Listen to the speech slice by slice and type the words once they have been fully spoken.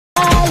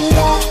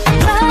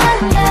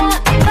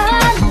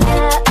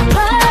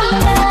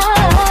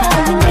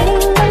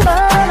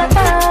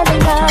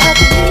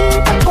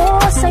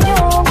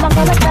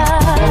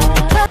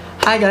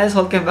Hi guys!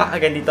 Welcome back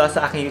again dito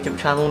sa aking YouTube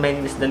channel. My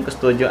name is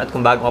Custodio at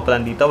kung bago ka pa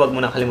lang dito, wag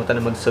mo na kalimutan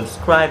na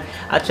mag-subscribe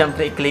at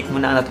syempre i-click mo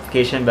na ang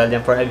notification bell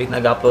dyan for every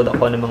nag-upload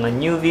ako ng mga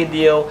new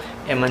video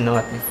e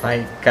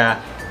ma-notify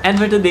ka. And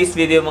for today's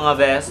video mga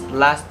best,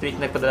 last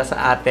week nagpadala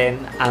sa atin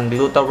ang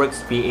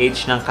Glutaworks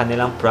PH ng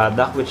kanilang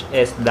product which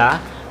is the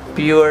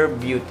Pure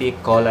Beauty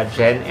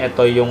Collagen.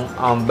 Ito yung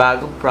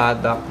bagong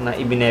product na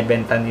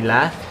ibinebenta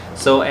nila.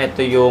 So,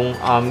 ito yung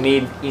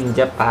made in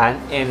Japan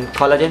and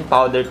collagen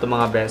powder to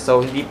mga best. So,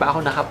 hindi pa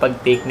ako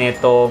nakapag-take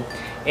nito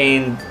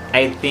and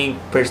I think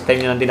first time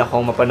nyo lang din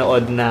ako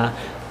mapanood na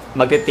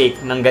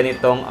magte-take ng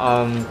ganitong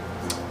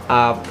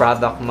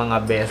product mga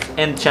best.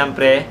 And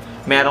syempre,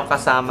 meron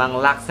kasamang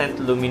Laxent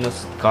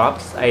Luminous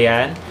Cups.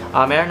 Ayan.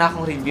 Meron na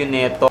akong review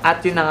nito at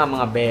yun na nga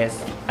mga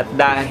best. At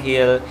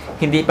dahil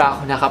hindi pa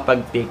ako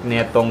nakapag-take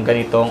netong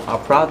ganitong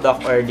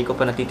product or di ko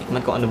pa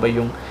natitikman kung ano ba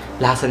yung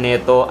lasa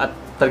nito at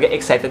talaga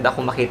excited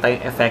ako makita yung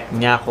effect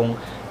niya kung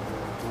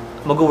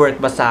mag-work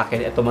ba sa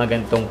akin ito mga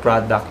ganitong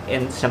product.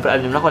 And syempre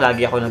alam niyo na ako,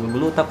 lagi ako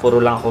nag-gluta, puro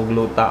lang ako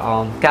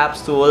gluta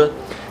capsule.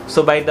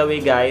 So by the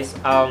way guys,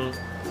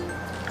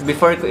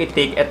 before ko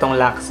i-take itong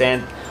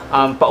Laxent,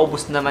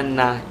 paubos naman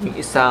na yung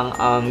isang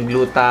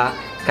gluta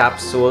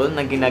capsule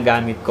na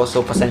ginagamit ko.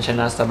 So pasensya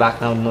na sa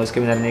background noise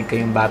kami narinig ko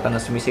yung bata na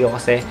sumisigaw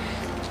kasi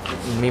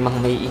may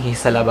mga maiingay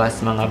sa labas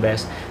mga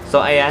best.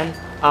 So ayan,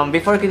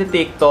 before kita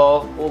take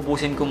to,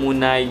 ubusin ko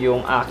muna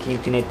yung aking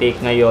tinitake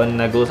ngayon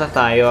na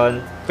glutathione.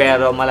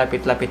 Pero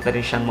malapit-lapit na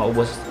rin siyang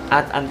maubos.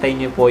 At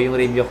antayin niyo po yung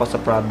review ko sa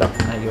product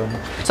na yun.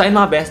 So ayun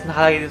mga best,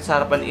 nakalagay dito sa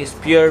harapan is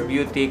Pure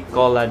Beauty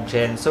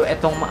Collagen. So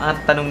etong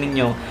mga tanong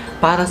ninyo,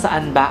 para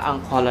saan ba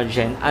ang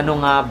collagen? Ano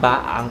nga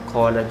ba ang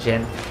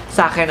collagen?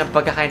 Sa akin, ang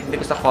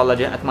pagkakaintindi ko sa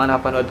collagen at mga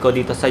napanood ko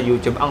dito sa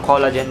YouTube, ang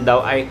collagen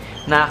daw ay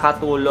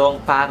nakatulong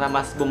para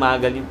mas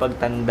bumagal yung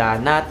pagtanda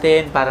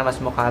natin, para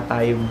mas mukha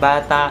tayong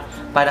bata,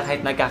 para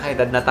kahit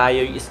nagkakaedad na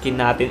tayo, yung skin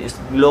natin is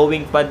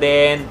glowing pa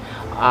din,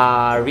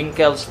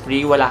 wrinkles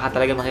free, wala ka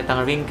talaga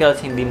makitang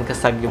wrinkles, hindi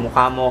magkasag yung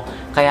mukha mo,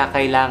 kaya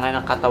kailangan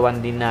ng katawan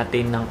din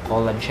natin ng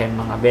collagen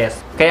mga best.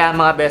 Kaya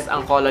mga best,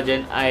 ang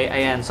collagen ay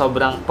ayan,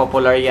 sobrang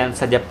popular yan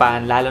sa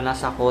Japan, lalo na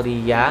sa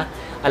Korea.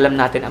 Alam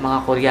natin ang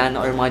mga Koreano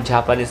or mga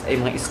Japanese ay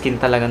mga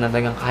skin talaga na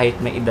talagang kahit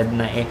may edad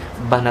na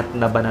banat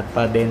na banat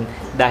pa din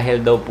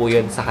dahil daw po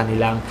yun sa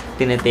kanilang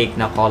tinitake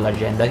na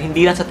collagen. Dahil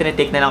hindi lang sa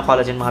tinitake na ng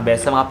collagen mga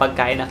best, sa mga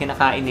pagkain na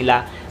kinakain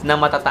nila na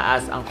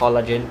matataas ang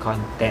collagen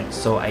content.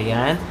 So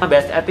ayan mga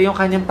best, ito yung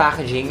kanyang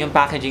packaging. Yung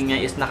packaging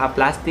niya is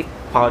naka-plastic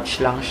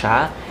pouch lang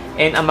siya.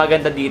 And ang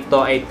maganda dito,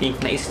 I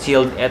think na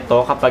is-sealed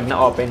ito kapag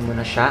na-open mo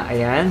na siya.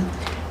 Ayan.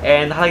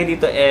 And nakalagay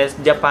dito is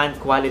Japan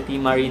Quality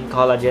Marine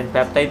Collagen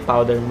Peptide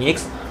Powder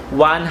Mix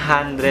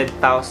 100,000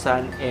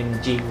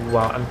 mg.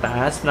 Wow, ang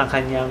taas ng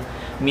kanyang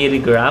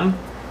milligram.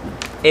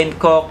 And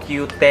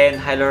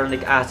CoQ10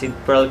 Hyaluronic Acid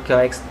Pearl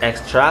Coex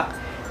Extract.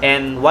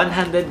 And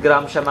 100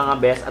 grams siya mga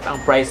best. At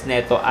ang price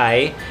nito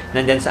ay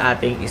nandyan sa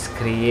ating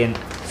screen.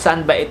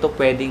 Saan ba ito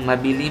pwedeng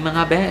mabili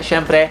mga best?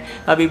 Siyempre,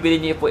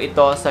 mabibili niyo po ito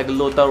sa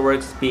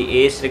Glutaworks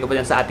PH. Link ko po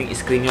dyan sa ating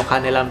screen yung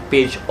kanilang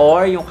page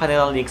or yung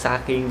kanilang link sa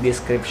aking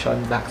description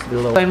box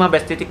below. So mga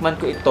best,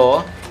 titikman ko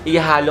ito.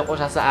 Ihalo ko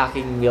siya sa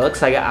aking milk,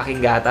 sa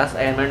aking gatas.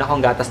 Ayan, meron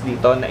akong gatas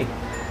dito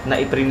na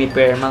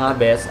i-prepare mga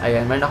best.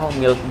 Ayan, meron akong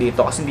milk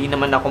dito kasi hindi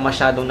naman ako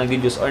masyadong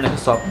nag-juice or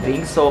nag-soft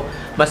drink. So,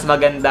 mas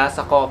maganda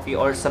sa coffee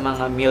or sa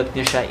mga milk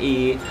nyo siya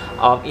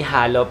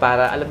ihalo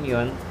para, alam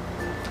yun,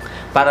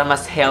 para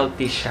mas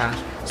healthy siya.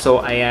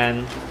 So,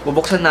 ayan.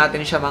 Bubuksan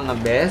natin siya mga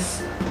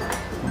best.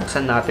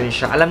 Bubuksan natin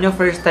siya. Alam nyo,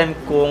 first time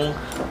kong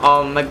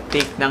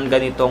mag-take ng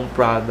ganitong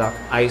product.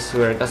 I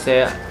swear.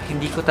 Kasi,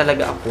 hindi ko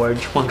talaga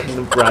afford yung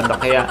ganitong product.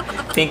 Kaya,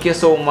 thank you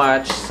so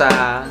much sa...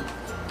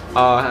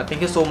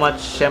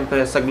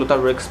 syempre sa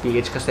Glutaworks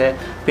PH kasi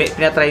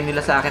pinatry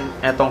nila sa akin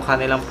etong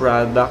kanilang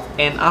product.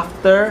 And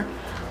after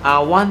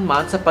 1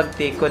 month sa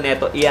pag-take ko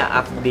neto,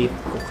 i-update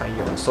ko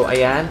kayo. So,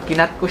 ayan.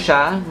 Kinat ko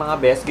siya,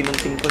 mga best.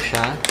 Ginunting ko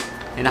siya.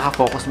 Ay,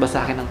 nakafocus ba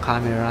sa akin ng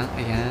camera?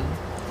 Ayan.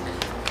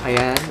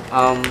 Ayan.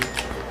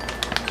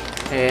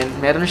 And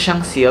meron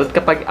siyang sealed.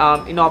 Kapag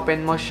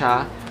inopen mo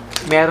siya,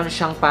 meron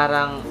siyang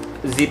parang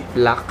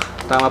ziplock.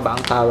 Tama ba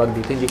ang tawag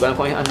dito? Hindi ko alam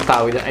kung ano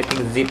tawag dyan. I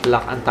think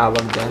ziplock ang tawag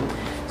dyan.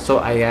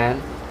 So,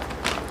 ayan.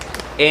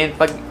 And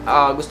pag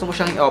gusto mo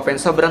siyang i-open,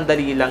 sobrang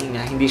dali lang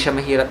niya. Hindi siya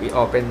mahirap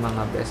i-open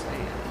mga best.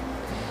 Ayan.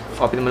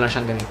 Open mo lang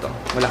siyang ganito.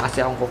 Wala kasi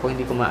akong kuko,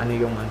 hindi ko maano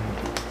yung ano.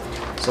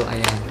 So,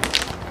 ayan.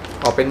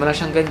 Open mo lang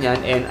siyang ganyan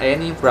and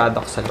ayan yung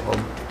product sa loob.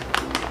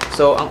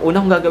 So, ang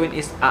unang gagawin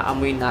is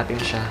aamuin natin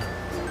siya.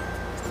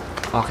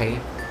 Okay.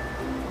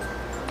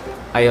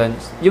 Ayun.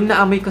 Yung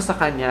naamoy ko sa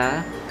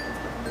kanya,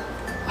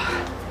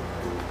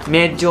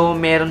 medyo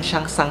meron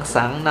siyang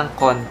sangsang ng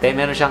konti.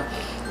 Meron siyang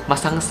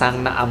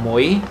masangsang na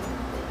amoy.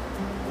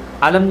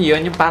 Alam niyo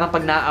yun, yung parang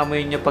pag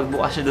naaamoy niyo, pag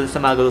bukas niyo dun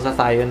sa mga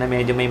glutathione na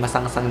medyo may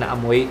masangsang na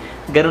amoy,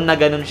 ganun na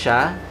ganun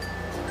siya.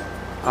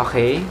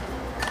 Okay.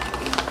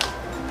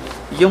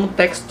 Yung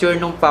texture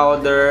ng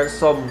powder,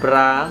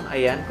 sobrang,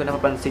 ayan, kung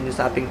napapansin nyo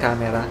sa ating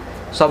camera,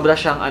 Sobra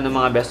siyang, ano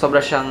mga best, sobra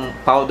siyang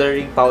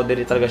powdery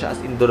talaga siya. As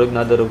in, durog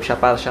na durog siya.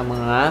 Para siyang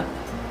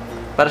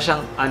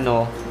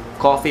ano,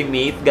 coffee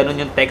mate.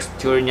 Ganun yung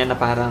texture niya na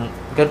parang,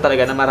 ganun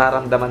talaga na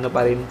mararamdaman mo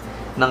pa rin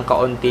ng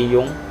kaunti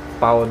yung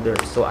powder.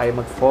 So, ay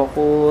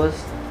mag-focus.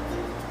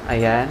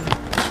 Ayan.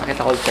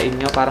 Pakita ko sa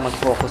inyo para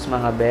mag-focus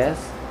mga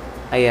best.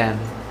 Ayan.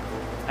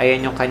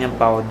 Ayan yung kanyang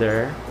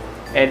powder.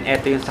 And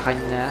eto yung sa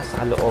kanya,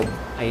 sa loob.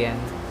 Ayan.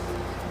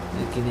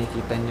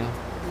 Kinikita nyo.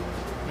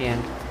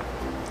 Ayan.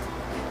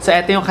 So,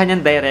 eto yung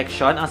kanyang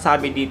direction. Ang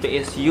sabi dito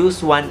is,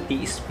 use 1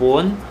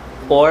 teaspoon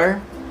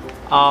or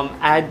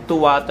add to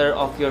water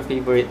of your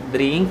favorite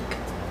drink.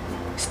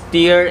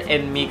 Stir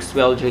and mix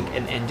well, drink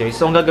and enjoy.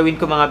 So, ang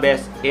gagawin ko mga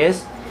best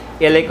is,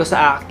 ilagay ko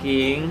sa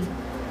aking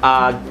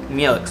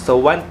milk. So,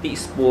 1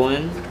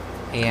 teaspoon.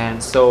 Ayan.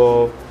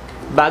 So,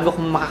 bago ko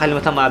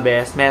makakalimutan mga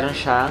best, meron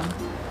siyang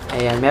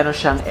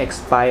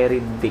expiry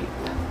date.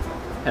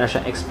 Meron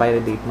siyang expiry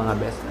date mga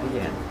best.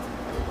 Ayan.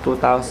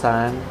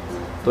 2023.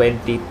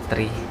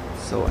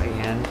 So,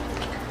 ayan.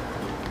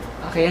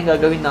 Okay, ang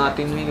gagawin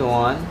natin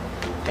ngayon,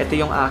 ito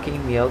yung aking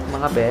milk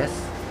mga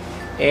best.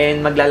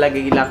 And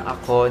maglalagay lang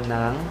ako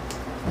ng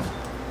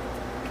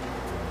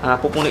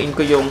pupunuin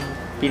ko yung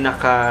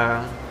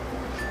pinaka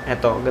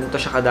ganito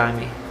siya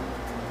kadami.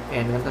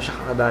 And ganito siya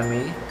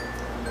kadami.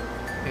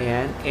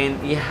 Ayan.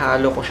 And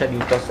ihalo ko siya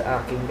dito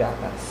sa aking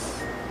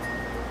gatas.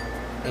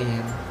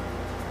 Ayan.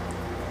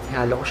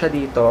 Ihalo ko siya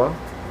dito.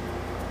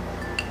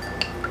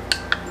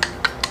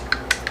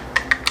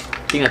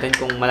 Tingnan natin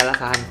kung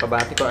malalasahan pa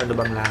ba ko ano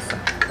bang lasa.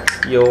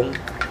 Yung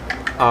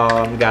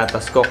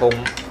gatas ko, kung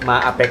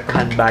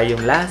maapektuhan ba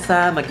yung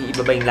lasa,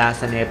 mag-iiba ba yung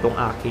lasa nitong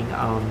aking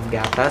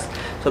gatas.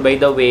 So by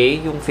the way,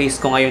 yung face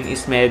ko ngayon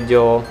is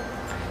medyo,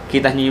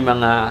 kita niyo yung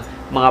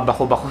mga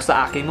bako-bako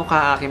sa aking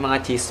mukha, aking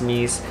mga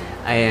chismis.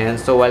 Ayan,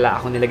 so wala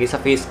akong nilagay sa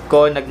face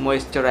ko.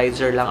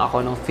 Nag-moisturizer lang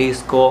ako ng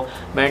face ko.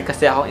 Meron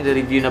kasi akong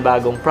i-review na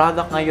bagong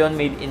product ngayon,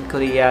 made in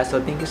Korea. So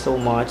thank you so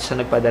much sa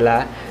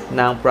nagpadala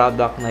ng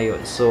product na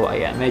yun. So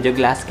ayan, medyo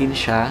glass skin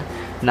siya.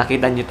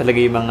 Nakita niyo talaga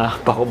yung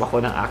mga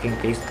bako-bako ng aking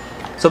face.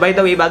 So by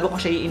the way, bago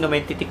ko siya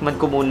iinumin, titikman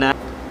ko muna.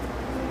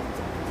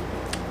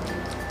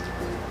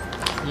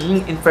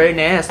 In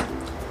fairness,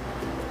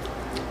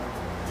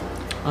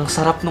 ang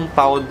sarap ng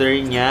powder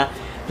niya.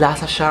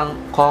 Lasa siyang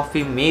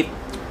coffee mate.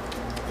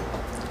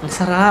 Ang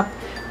sarap.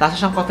 Lasa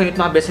siyang coffee mate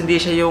mga best.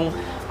 Hindi siya yung,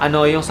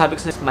 yung sabi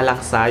ko sa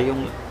malangsa.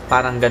 Yung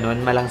parang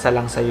ganun.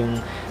 Malangsa-langsa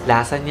yung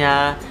lasa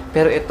niya.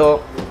 Pero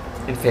ito,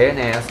 in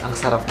fairness, ang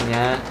sarap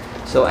niya.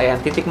 So, ayan.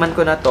 Titikman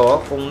ko na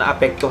to kung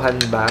naapektuhan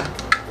ba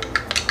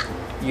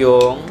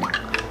yung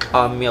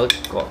milk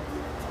ko.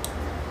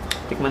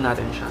 Tikman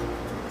natin siya.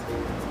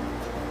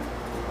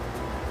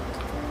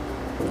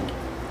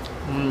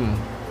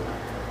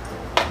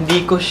 Hindi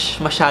ko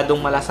masyadong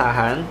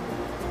malasahan.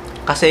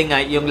 Kasi nga,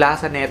 yung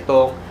lasa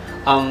netong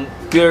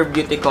Pure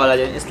Beauty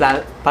Collagen is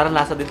parang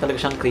lasa din talaga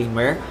siyang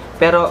creamer.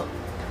 Pero,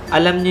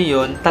 alam nyo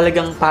yun,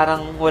 talagang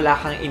parang wala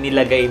kang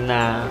inilagay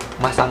na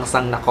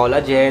masangsang na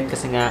collagen.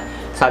 Kasi nga,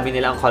 sabi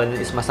nila ang collagen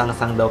is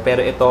masangsang daw. Pero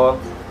ito,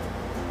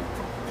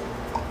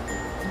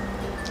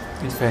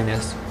 in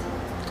fairness,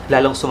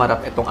 lalong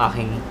sumarap itong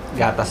aking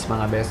gatas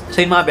mga best.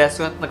 So yung mga best,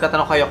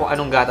 nagtatanong kayo kung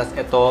anong gatas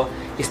ito,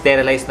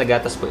 sterilized na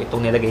gatas po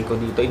itong nilagay ko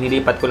dito.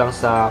 Inilipat ko lang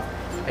sa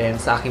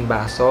aking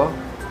baso.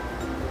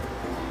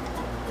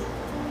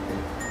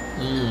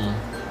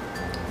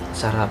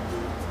 Sarap.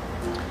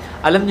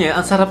 Alam niyo,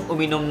 ang sarap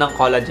uminom ng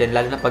collagen,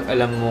 lalo na pag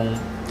alam mong,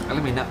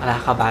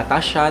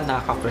 nakakabata siya,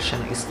 nakaka-fresh siya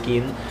ng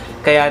skin.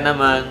 Kaya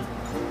naman,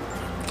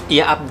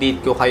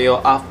 i-update ko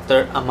kayo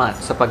after a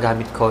month sa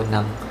paggamit ko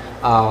ng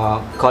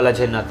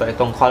collagen na to.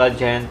 Itong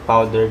collagen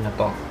powder na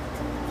to.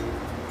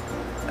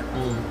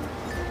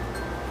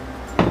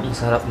 Ang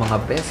sarap mga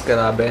best.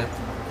 Grabe.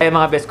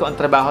 Mga best, ko ang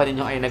trabaho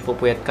ninyo ay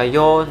nagpupuyat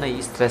kayo,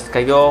 nai-stress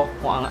kayo,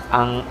 kung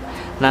ang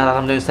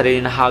nararamdaman yung sarili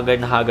na haggard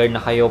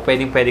na kayo,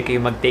 pwede kayo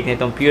mag-take na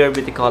itong Pure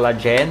Beauty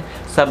Collagen.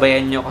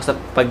 Sabayan nyo ako sa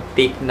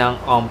pag-take ng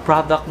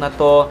product na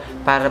to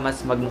para mas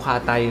magmukha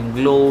tayong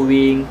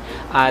glowing.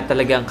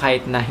 Talagang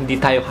kahit na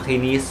hindi tayo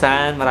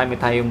kakinisan, marami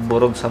tayong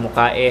burog sa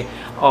mukha,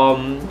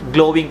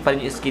 glowing pa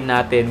rin yung skin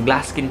natin,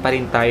 glass skin pa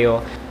rin tayo.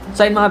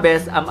 So ayun mga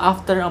best,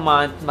 after a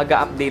month,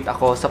 mag-update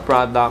ako sa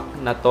product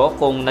na to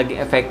kung naging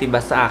effective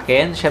ba sa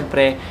akin.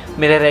 Siyempre,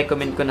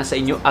 mire-recommend ko na sa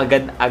inyo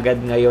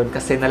agad-agad ngayon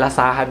kasi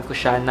nalasahan ko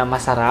siya na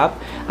masarap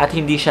at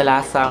hindi siya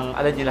lasang,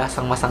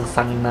 lasang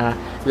masangsang na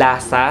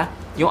lasa.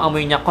 Yung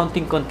amoy niya,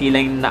 konting-konti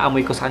lang na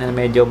amoy ko sa kanya,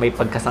 medyo may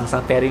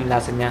pagkasangsang, pero yung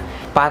lasa niya,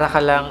 para ka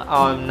lang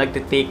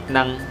nagtitake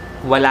ng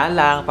wala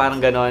lang,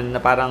 parang ganon,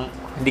 na parang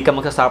hindi ka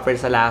magsasuffer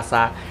sa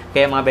lasa.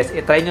 Kaya mga best,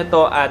 itry nyo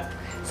to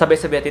at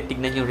sabay-sabay natin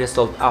tignan yung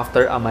result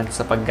after a month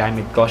sa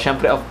paggamit ko.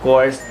 Siyempre, of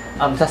course,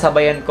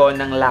 sasabayan ko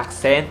ng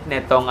Laxent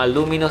netong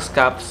luminous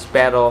cups,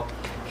 pero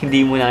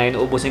hindi mo na ngayon,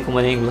 ubusin ko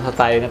muna yung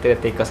glutathione na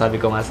tinatake ko, sabi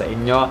ko nga sa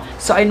inyo.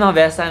 So ayun mga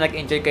best,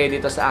 nag-enjoy kayo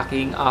dito sa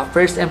aking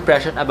first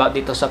impression about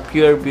dito sa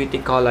Pure Beauty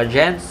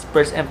Collagen.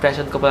 First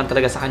impression ko pa lang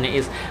talaga sa kanya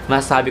is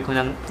masabi ko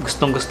nang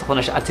gustong-gusto ko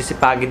na siya at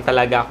sisipagin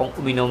talaga akong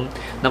uminom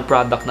ng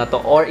product na to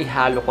or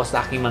ihalo ko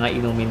sa aking mga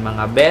inumin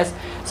mga best.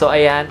 So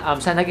ayan,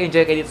 sana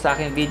nag-enjoy kayo dito sa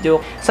aking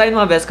video. Sa inyo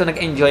mga best, kung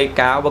nag-enjoy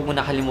ka, huwag mo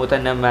na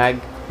kalimutan na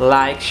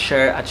like,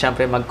 share, at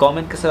syempre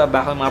mag-comment ka sa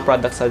baba kung mga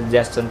product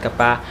suggestion ka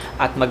pa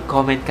at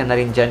mag-comment ka na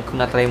rin dyan kung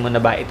na-try mo na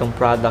ba itong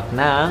product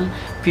ng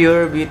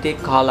Pure Beauty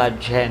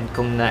Collagen,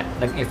 kung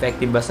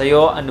nag-effective ba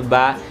sa'yo, ano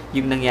ba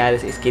yung nangyari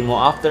sa skin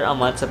mo after a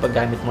month sa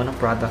paggamit mo ng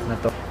product na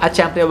to. At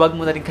syempre, wag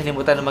mo na rin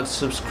kalimutan na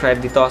mag-subscribe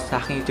dito sa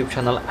aking YouTube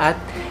channel at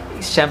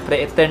syempre,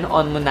 i-turn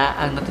on mo na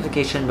ang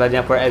notification bell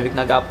niya for every week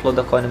nag-upload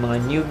ako ng mga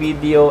new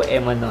video,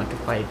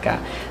 ma-notify ka.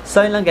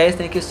 So, yun lang guys.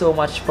 Thank you so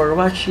much for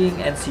watching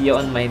and see you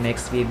on my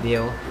next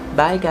video.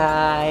 Bye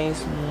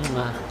guys!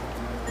 Mwah.